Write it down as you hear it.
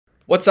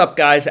What's up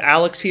guys,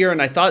 Alex here, and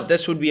I thought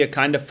this would be a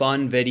kind of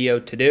fun video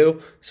to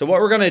do. So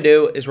what we're going to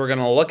do is we're going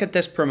to look at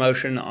this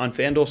promotion on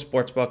Fanduel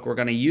Sportsbook. We're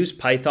going to use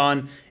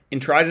Python and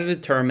try to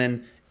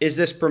determine, is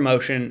this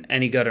promotion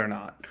any good or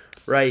not,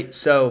 right?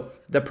 So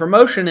the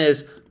promotion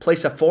is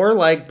place a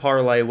 4-leg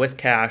parlay with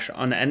cash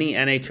on any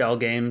NHL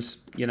games,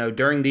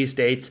 during these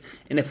dates.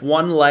 And if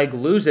one leg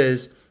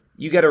loses,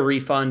 you get a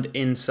refund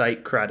in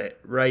site credit,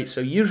 right? So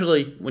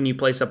usually when you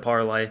place a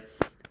parlay,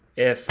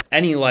 if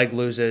any leg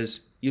loses,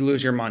 you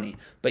lose your money.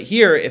 But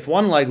here, if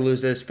one leg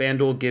loses,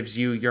 Fanduel gives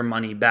you your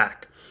money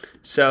back.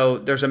 So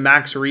there's a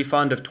max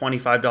refund of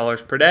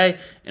 $25 per day,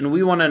 and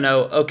we want to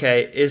know,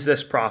 okay, is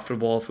this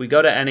profitable? If we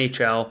go to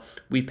NHL,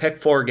 we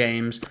pick 4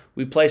 games,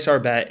 we place our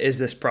bet, is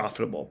this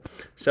profitable?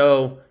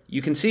 So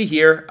you can see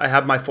here, I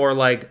have my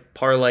 4-leg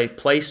parlay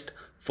placed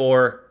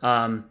for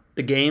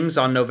the games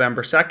on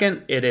November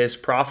 2nd. It is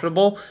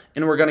profitable,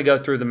 and we're going to go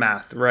through the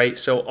math, right?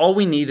 So all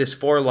we need is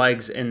 4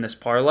 legs in this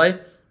parlay.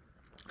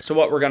 So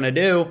what we're going to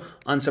do,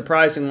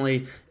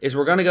 unsurprisingly, is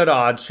we're going to go to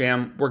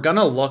OddsJam. We're going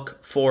to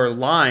look for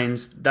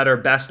lines that are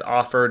best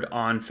offered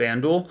on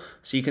Fanduel.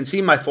 So you can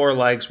see my 4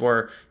 legs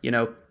were,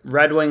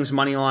 Red Wings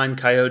money line,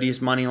 Coyotes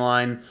money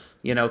line,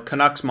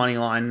 Canucks money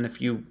line. And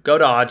if you go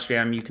to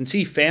OddsJam, you can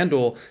see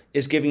Fanduel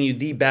is giving you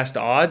the best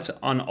odds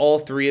on all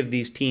 3 of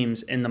these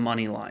teams in the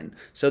money line.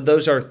 So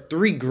those are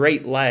 3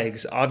 great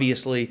legs,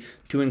 obviously,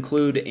 to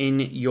include in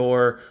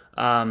your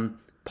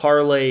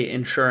parlay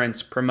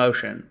insurance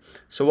promotion.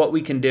 So what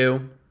we can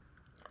do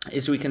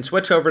is we can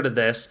switch over to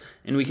this,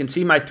 and we can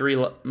see my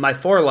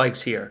 4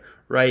 legs here,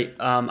 right?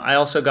 I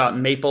also got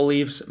Maple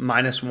Leafs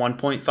minus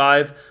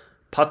 1.5,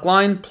 puck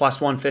line plus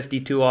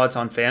 152 odds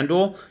on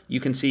Fanduel. You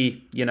can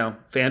see,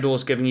 Fanduel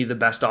is giving you the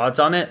best odds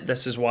on it.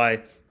 This is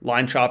why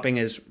line shopping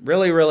is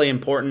really, really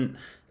important.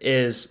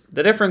 Is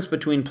the difference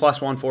between plus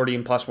 140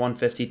 and plus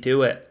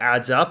 152. It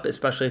adds up,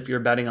 especially if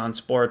you're betting on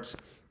sports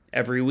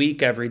every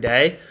week, every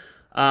day.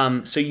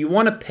 So you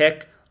want to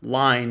pick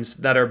lines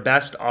that are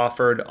best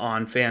offered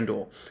on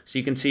Fanduel. So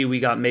you can see we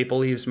got Maple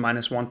Leafs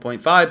minus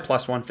 1.5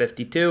 plus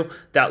 152.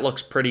 That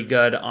looks pretty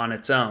good on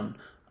its own.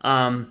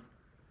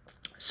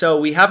 So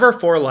we have our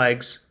 4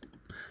 legs: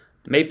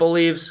 Maple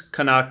Leafs,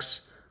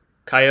 Canucks,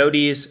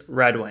 Coyotes,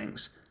 Red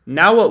Wings.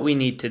 Now what we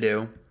need to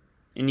do,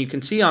 and you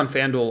can see on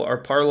Fanduel, our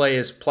parlay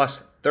is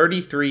plus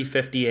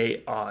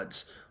 33.58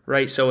 odds,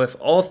 right? So if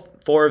all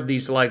 4 of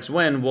these legs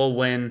win, we'll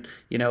win,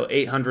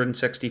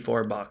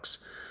 $864.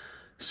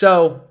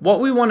 So what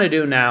we want to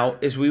do now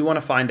is we want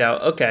to find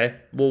out, okay,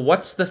 well,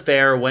 what's the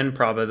fair win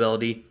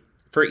probability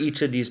for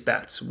each of these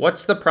bets?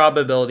 What's the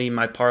probability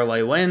my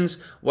parlay wins?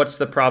 What's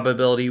the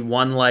probability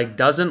one leg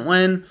doesn't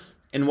win?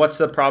 And what's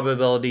the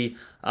probability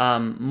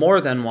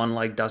more than one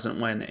leg doesn't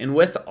win? And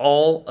with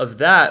all of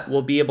that,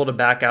 we'll be able to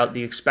back out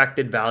the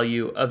expected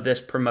value of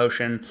this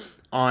promotion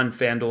on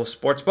Fanduel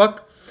Sportsbook.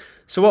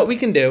 So what we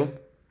can do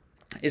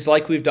is,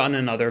 like we've done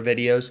in other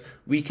videos,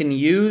 we can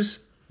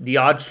use the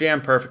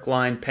OddsJam Perfect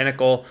Line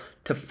Pinnacle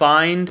to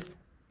find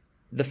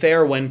the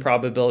fair win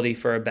probability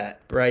for a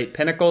bet, right?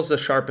 Pinnacle's the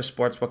sharpest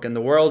sportsbook in the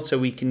world, so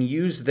we can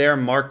use their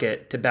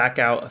market to back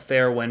out a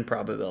fair win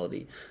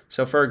probability.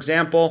 So for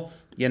example,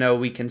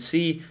 we can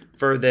see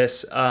for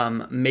this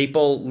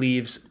Maple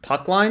Leafs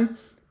puck line,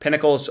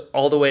 Pinnacle's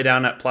all the way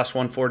down at plus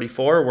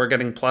 144. We're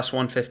getting plus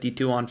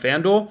 152 on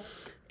Fanduel.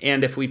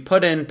 And if we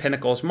put in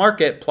Pinnacle's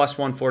market, plus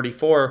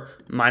 144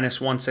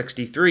 minus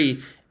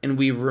 163, and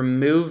we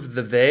remove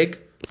the VIG,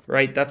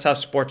 right? That's how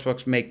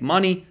sportsbooks make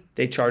money.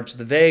 They charge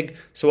the VIG.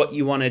 So what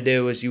you want to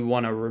do is you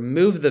want to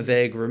remove the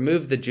VIG,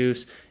 remove the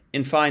juice,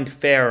 and find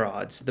fair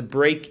odds, the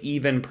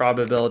break-even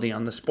probability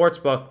on the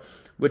sportsbook,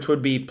 which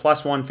would be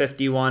plus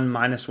 151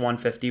 minus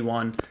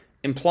 151,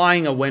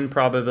 implying a win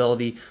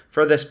probability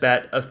for this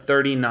bet of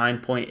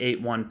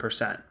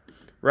 39.81%,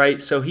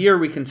 right? So here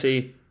we can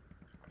see,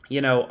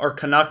 our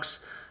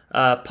Canucks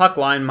puck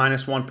line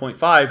minus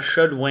 1.5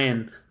 should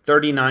win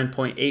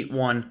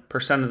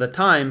 39.81% of the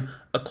time,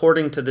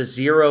 according to the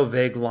 0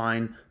 VIG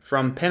line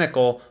from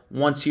Pinnacle,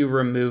 once you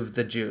remove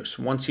the juice,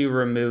 once you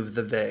remove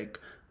the VIG,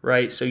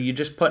 right? So you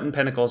just put in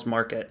Pinnacle's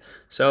market.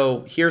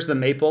 So here's the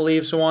Maple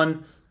Leafs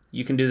one.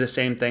 You can do the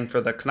same thing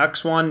for the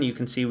Canucks one. You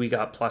can see we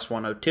got plus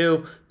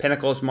 102.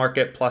 Pinnacle's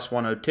market plus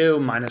 102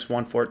 minus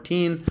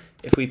 114.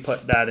 If we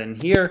put that in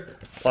here,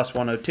 plus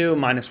 102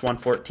 minus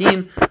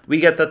 114, we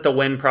get that the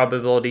win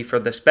probability for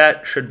this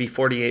bet should be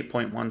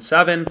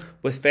 48.17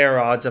 with fair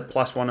odds of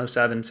plus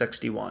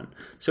 107.61.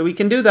 So we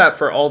can do that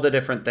for all the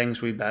different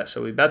things we bet.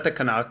 So we bet the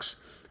Canucks,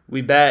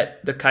 we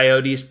bet the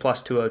Coyotes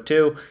plus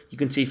 202. You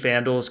can see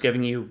Fanduel is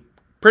giving you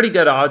pretty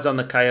good odds on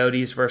the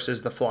Coyotes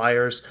versus the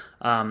Flyers.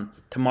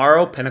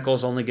 Tomorrow,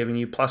 Pinnacle's only giving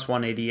you plus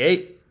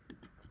 188.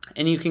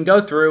 And you can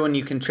go through and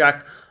you can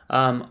check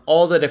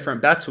all the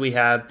different bets we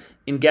have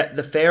and get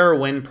the fair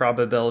win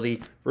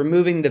probability,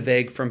 removing the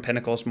VIG from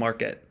Pinnacle's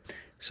market.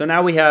 So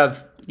now we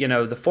have,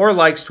 the 4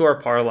 legs to our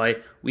parlay.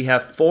 We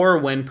have 4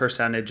 win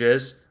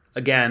percentages.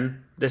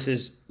 Again, this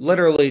is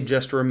literally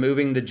just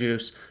removing the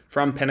juice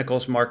from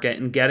Pinnacle's market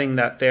and getting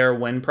that fair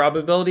win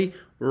probability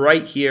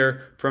right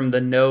here from the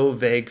no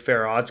vague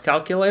fair odds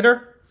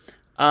calculator.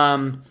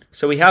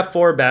 So we have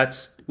 4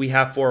 bets, we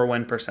have 4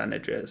 win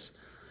percentages.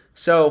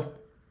 So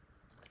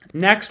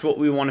next, what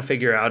we want to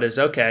figure out is,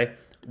 okay,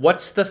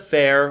 what's the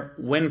fair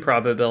win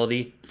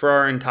probability for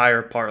our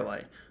entire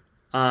parlay?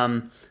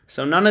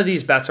 So none of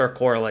these bets are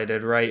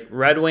correlated, right?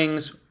 Red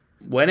Wings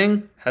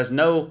winning has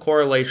no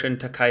correlation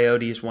to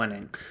Coyotes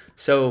winning.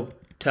 So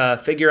to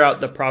figure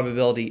out the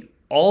probability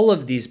all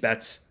of these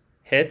bets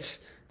hits,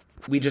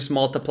 we just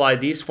multiply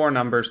these 4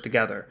 numbers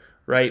together,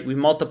 right? We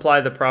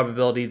multiply the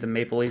probability the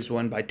Maple Leafs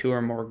win by 2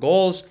 or more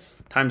goals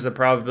times the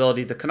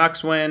probability the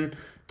Canucks win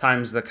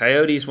times the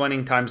Coyotes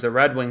winning times the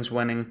Red Wings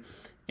winning,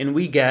 and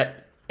we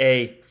get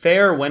a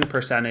fair win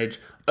percentage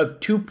of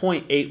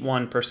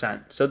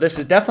 2.81%. So this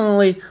is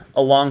definitely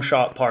a long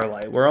shot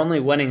parlay. We're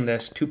only winning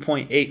this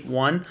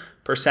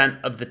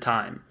 2.81% of the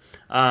time.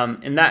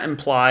 And that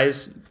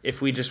implies, if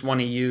we just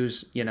want to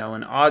use,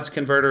 an odds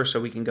converter,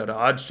 so we can go to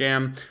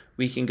OddsJam,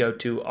 we can go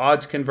to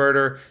odds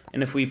converter,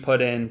 and if we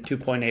put in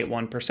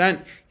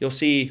 2.81%, you'll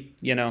see,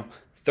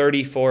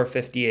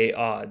 34.58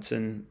 odds.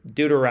 And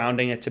due to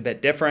rounding, it's a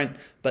bit different,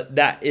 but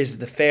that is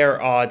the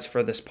fair odds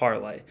for this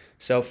parlay.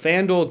 So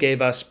Fanduel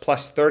gave us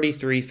plus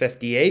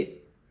 33.58,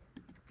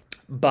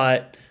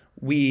 but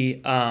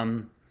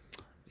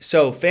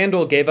so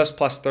Fanduel gave us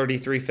plus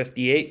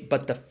 33.58,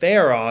 but the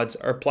fair odds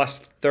are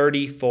plus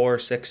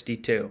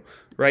 34.62,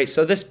 right?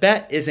 So this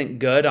bet isn't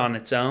good on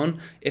its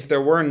own. If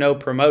there were no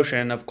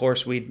promotion, of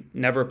course, we'd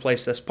never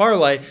place this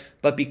parlay,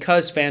 but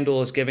because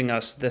Fanduel is giving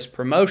us this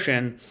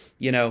promotion,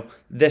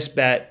 this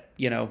bet,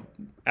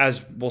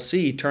 as we'll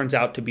see, turns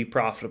out to be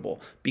profitable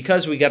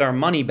because we get our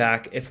money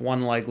back if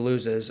one leg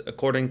loses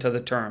according to the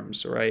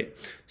terms, right?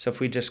 So if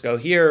we just go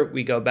here,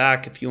 we go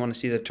back. If you want to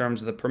see the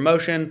terms of the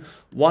promotion,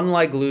 one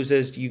leg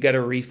loses, you get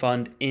a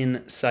refund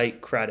in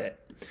site credit.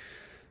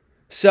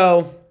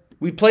 So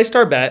we placed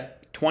our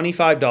bet,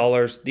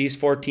 $25, these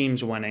 4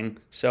 teams winning.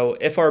 So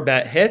if our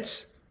bet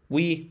hits,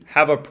 we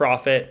have a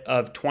profit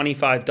of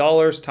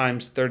 $25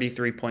 times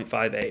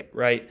 33.58,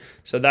 right?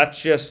 So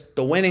that's just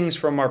the winnings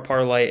from our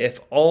parlay if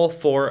all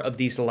 4 of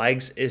these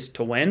legs is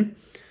to win.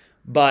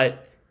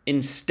 But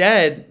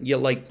instead,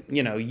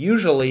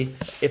 usually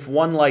if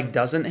one leg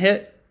doesn't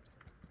hit,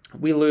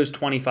 we lose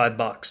 25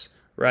 bucks,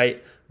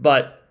 right?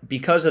 But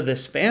because of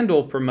this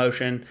FanDuel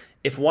promotion,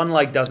 if one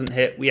leg doesn't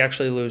hit, we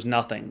actually lose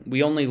nothing.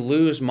 We only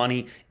lose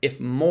money if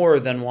more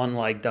than one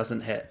leg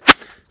doesn't hit.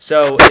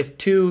 So if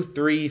 2,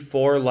 3,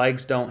 4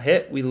 legs don't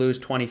hit, we lose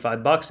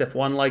 25 bucks. If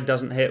one leg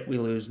doesn't hit, we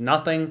lose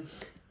nothing.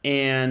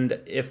 And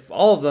if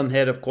all of them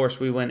hit, of course,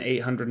 we win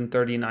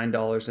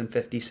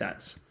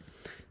 $839.50.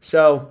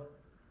 So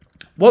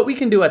what we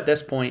can do at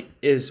this point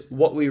is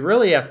what we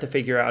really have to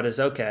figure out is,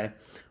 okay,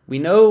 we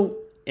know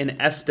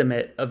an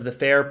estimate of the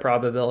fair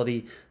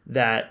probability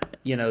that,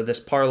 this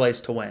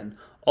parlay's to win.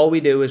 All we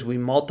do is we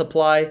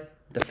multiply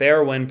the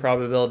fair win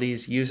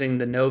probabilities using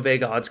the no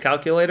vague odds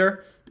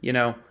calculator.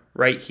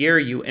 Right here,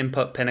 you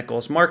input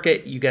Pinnacle's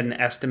market, you get an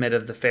estimate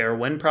of the fair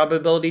win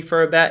probability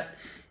for a bet.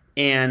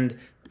 And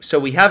so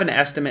we have an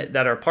estimate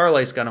that our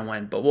parlay is going to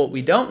win. But what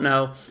we don't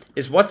know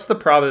is what's the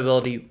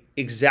probability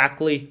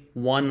exactly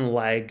one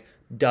leg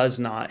does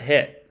not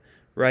hit,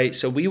 right?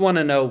 So we want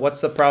to know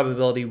what's the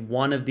probability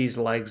one of these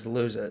legs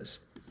loses.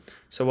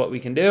 So what we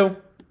can do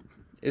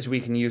is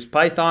we can use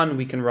Python.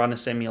 We can run a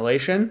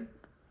simulation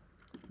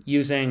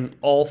using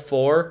all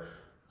 4.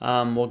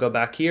 We'll go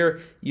back here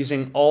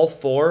using all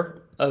 4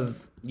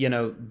 of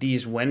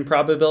these win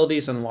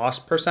probabilities and loss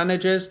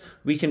percentages.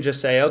 We can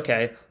just say,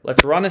 okay,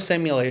 let's run a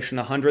simulation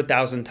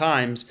 100,000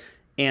 times,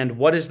 and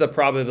what is the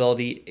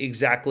probability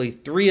exactly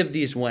 3 of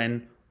these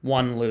win,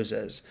 1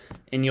 loses?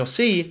 And you'll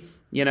see,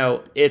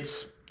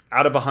 it's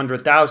out of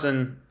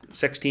 100,000,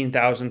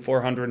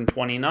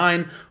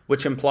 16,429,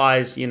 which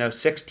implies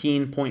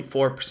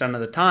 16.4%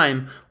 of the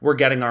time we're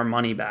getting our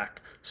money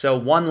back. So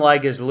one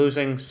leg is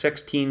losing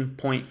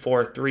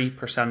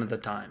 16.43% of the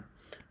time,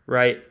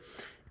 right?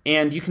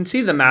 And you can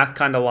see the math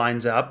kind of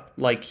lines up.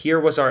 Like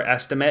here was our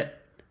estimate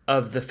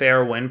of the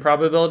fair win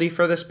probability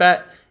for this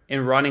bet,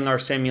 and running our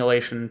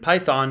simulation in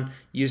Python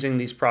using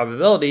these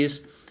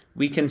probabilities,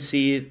 we can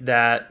see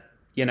that,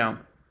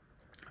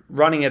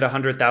 running it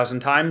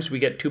 100,000 times, we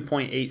get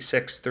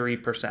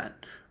 2.863%,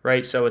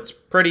 right? So it's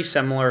pretty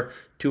similar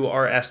to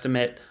our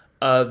estimate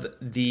of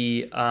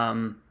the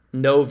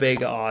no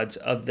vague odds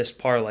of this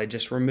parlay,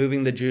 just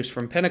removing the juice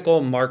from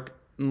Pinnacle,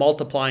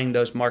 multiplying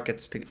those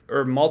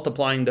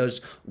multiplying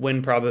those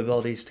win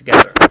probabilities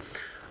together.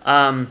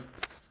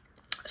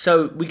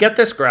 So we get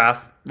this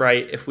graph,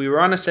 right? If we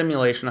run a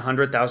simulation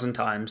 100,000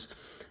 times,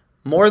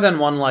 more than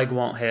one leg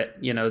won't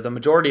hit, the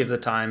majority of the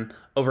time,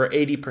 over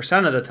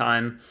 80% of the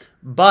time,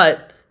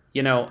 but,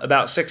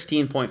 about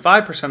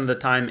 16.5% of the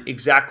time,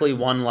 exactly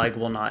one leg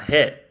will not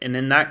hit. And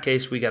in that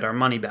case, we get our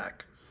money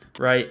back,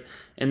 right?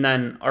 And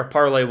then our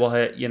parlay will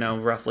hit,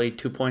 roughly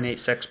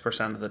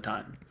 2.86% of the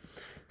time.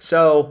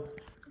 So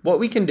what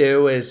we can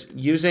do is,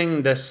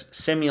 using this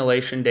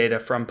simulation data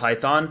from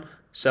Python,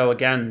 So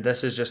again,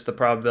 this is just the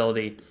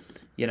probability,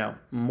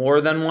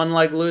 more than one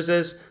leg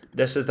loses.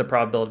 This is the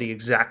probability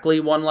exactly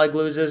one leg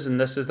loses, and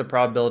this is the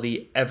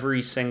probability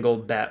every single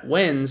bet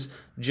wins,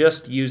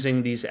 just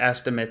using these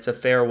estimates of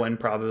fair win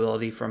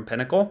probability from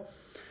Pinnacle.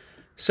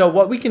 So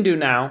what we can do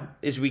now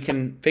is we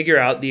can figure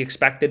out the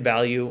expected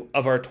value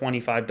of our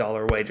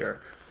 $25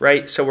 wager,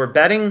 right? So we're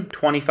betting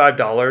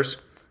 $25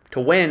 to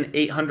win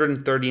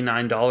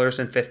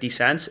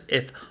 $839.50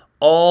 if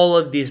all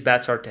of these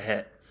bets are to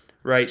hit,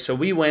 right? So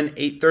we win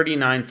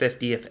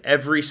 $839.50 if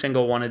every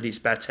single one of these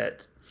bets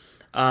hits.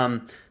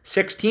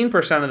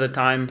 16% of the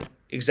time,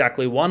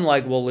 exactly one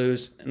leg will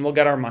lose and we'll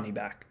get our money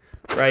back,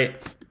 right?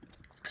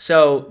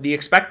 So the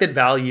expected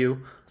value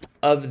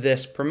of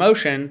this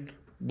promotion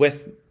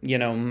with,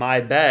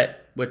 my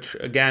bet, which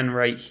again,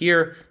 right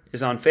here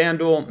is on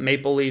Fanduel,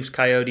 Maple Leafs,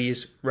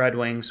 Coyotes, Red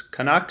Wings,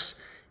 Canucks,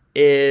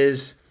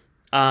 is,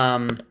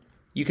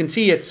 you can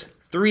see it's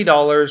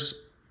 $3,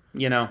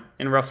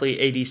 in roughly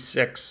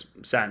 86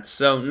 cents.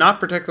 So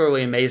not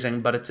particularly amazing,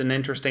 but it's an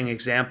interesting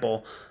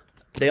example.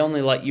 They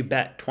only let you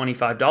bet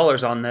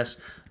 $25 on this,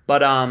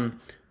 but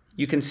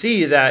you can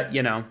see that,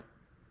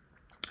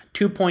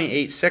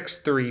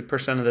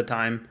 2.863% of the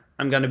time,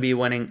 I'm going to be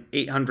winning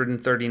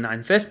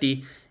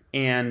 $839.50,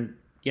 and,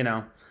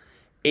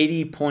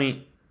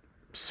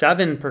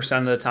 80.7%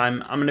 of the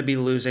time, I'm going to be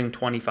losing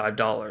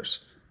 $25.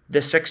 The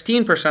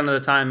 16% of the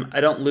time,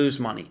 I don't lose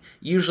money.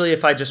 Usually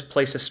if I just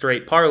place a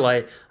straight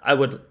parlay, I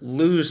would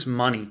lose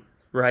money,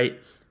 right?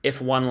 If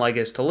one leg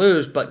is to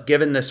lose, but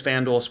given this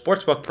FanDuel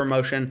Sportsbook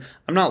promotion,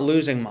 I'm not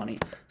losing money.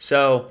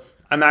 So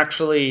I'm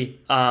actually,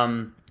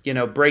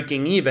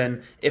 breaking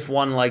even if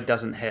one leg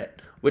doesn't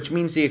hit, which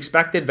means the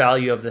expected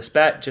value of this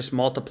bet, just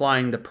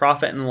multiplying the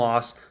profit and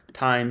loss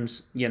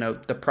times,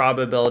 the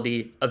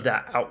probability of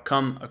that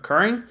outcome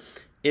occurring,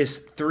 is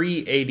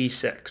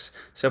 386.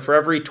 So for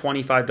every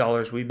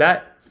 $25 we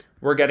bet,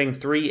 we're getting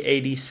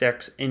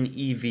 386 in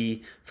EV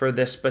for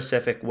this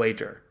specific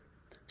wager.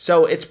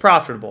 So it's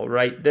profitable,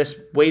 right? This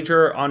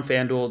wager on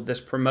FanDuel,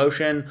 this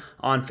promotion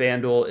on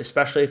FanDuel,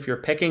 especially if you're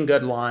picking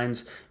good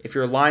lines, if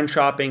you're line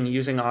shopping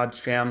using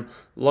OddsJam,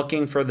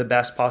 looking for the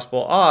best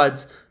possible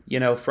odds,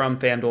 from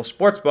FanDuel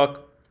Sportsbook,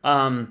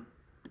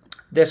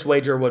 this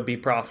wager would be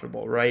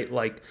profitable, right?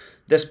 Like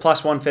this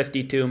plus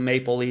 152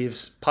 Maple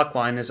Leafs puck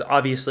line is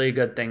obviously a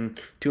good thing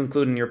to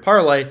include in your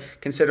parlay,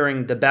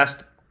 considering the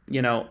best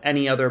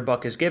any other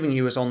book is giving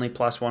you is only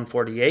plus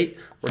 148.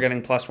 We're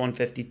getting plus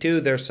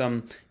 152. There's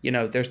some,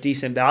 there's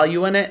decent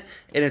value in it,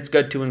 and it's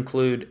good to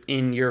include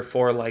in your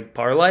 4-leg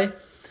parlay.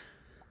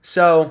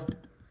 So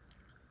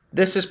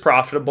this is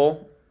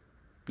profitable.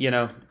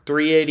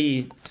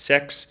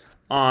 386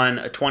 on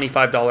a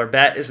 $25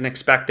 bet is an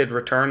expected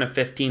return of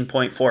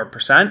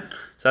 15.4%.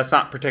 So that's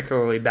not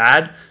particularly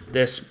bad.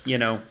 This,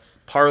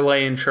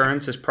 parlay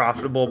insurance is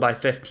profitable by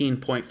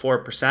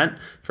 15.4%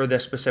 for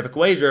this specific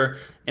wager.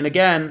 And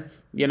again,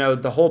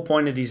 the whole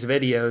point of these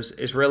videos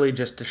is really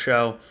just to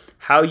show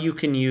how you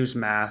can use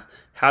math,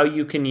 how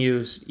you can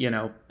use,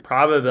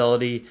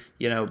 probability,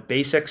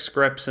 basic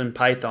scripts in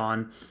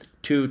Python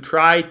to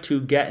try to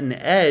get an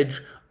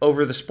edge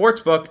over the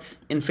sportsbook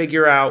and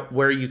figure out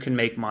where you can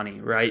make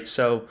money, right?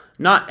 So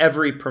not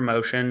every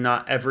promotion,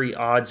 not every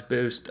odds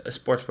boost a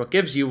sportsbook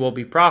gives you will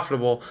be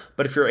profitable,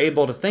 but if you're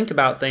able to think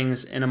about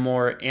things in a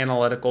more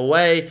analytical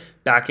way,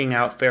 backing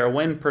out fair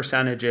win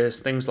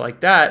percentages, things like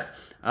that,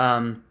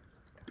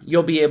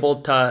 you'll be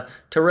able to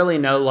really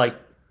know like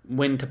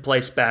when to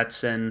place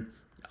bets. And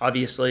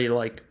obviously,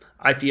 like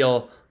I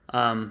feel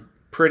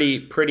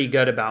pretty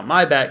good about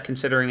my bet,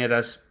 considering it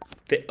as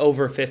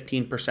over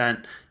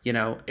 15%,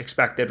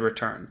 expected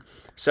return.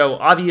 So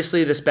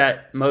obviously this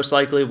bet most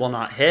likely will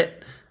not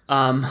hit.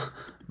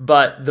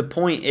 But the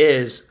point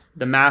is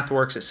the math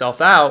works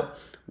itself out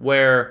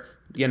where,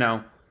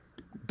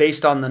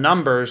 based on the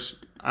numbers,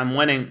 I'm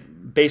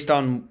winning based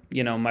on,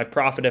 my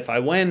profit if I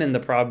win and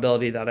the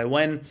probability that I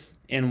win,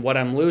 and what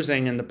I'm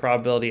losing and the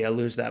probability I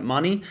lose that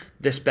money.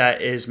 This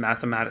bet is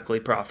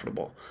mathematically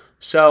profitable.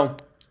 So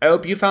I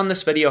hope you found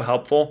this video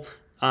helpful.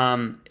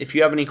 If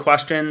you have any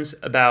questions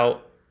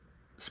about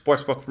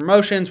sportsbook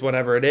promotions,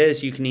 whatever it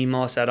is, you can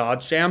email us at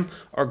OddsJam.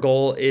 Our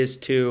goal is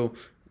to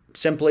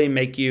simply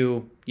make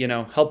you,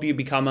 help you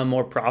become a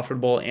more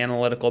profitable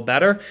analytical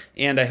bettor.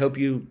 And I hope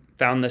you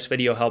found this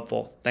video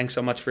helpful. Thanks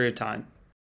so much for your time.